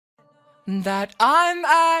that I'm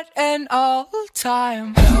at an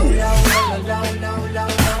all-time.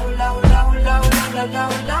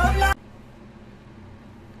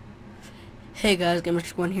 Hey guys,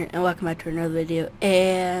 Gamer1 here, and welcome back to another video.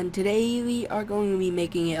 And today we are going to be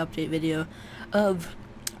making an update video of,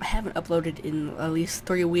 I haven't uploaded in at least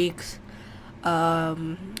 3 weeks.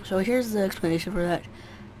 So here's the explanation for that.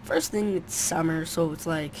 First thing, it's summer, so it's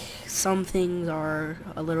like some things are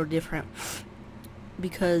a little different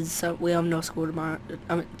because we have no school tomorrow,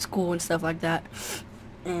 school and stuff like that.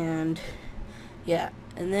 And yeah,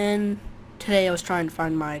 and then today I was trying to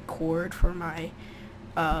find my cord for my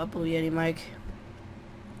Blue Yeti mic,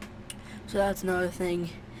 so that's another thing.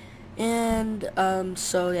 And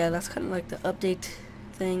so yeah, that's kind of like the update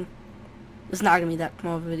thing. It's not gonna be that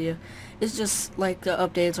small of a video. It's just like the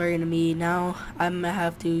updates are gonna be now. I'm gonna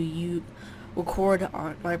have to record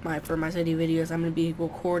on like for my city videos. I'm gonna be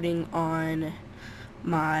recording on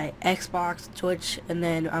my Xbox, Twitch, and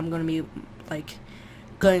then I'm gonna be like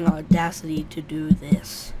going on Audacity to do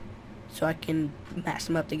this, so I can mash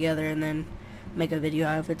them up together and then make a video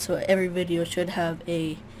out of it. So every video should have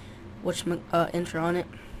a intro on it.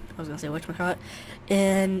 I was gonna say whatchamacallit.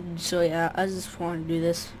 And so yeah, I just wanted to do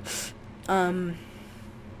this. So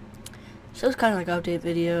it's kind of like an update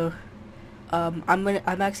video.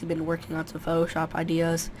 I've actually been working on some Photoshop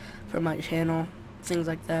ideas for my channel, things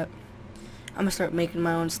like that. I'm gonna start making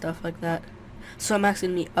my own stuff like that. So I'm actually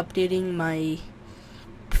gonna be updating my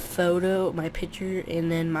my picture,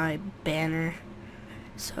 and then my banner.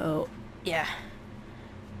 So yeah.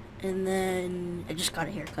 And then I just got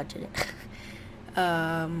a haircut today.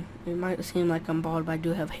 It might seem like I'm bald, but I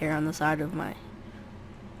do have hair on the side of my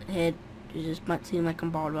head. It just might seem like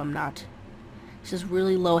I'm bald, but I'm not. It's just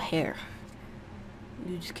really low hair.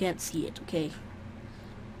 You just can't see it, okay?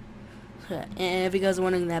 And if you guys are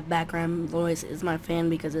wondering, that background noise is my fan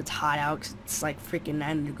because it's hot out. It's like freaking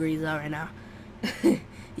 90 degrees out right now.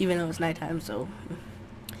 Even though it's nighttime, so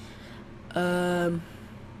so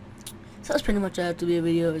that's pretty much it to be a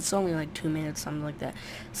video. It's only like 2 minutes, something like that.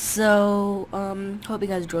 So hope you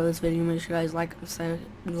guys enjoy this video. Make sure you guys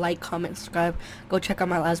like, comment, subscribe. Go check out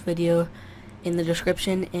my last video in the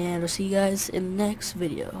description, and I'll see you guys in the next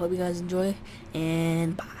video. Hope you guys enjoy,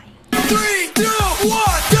 and bye. 3, 2,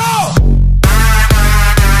 1, go!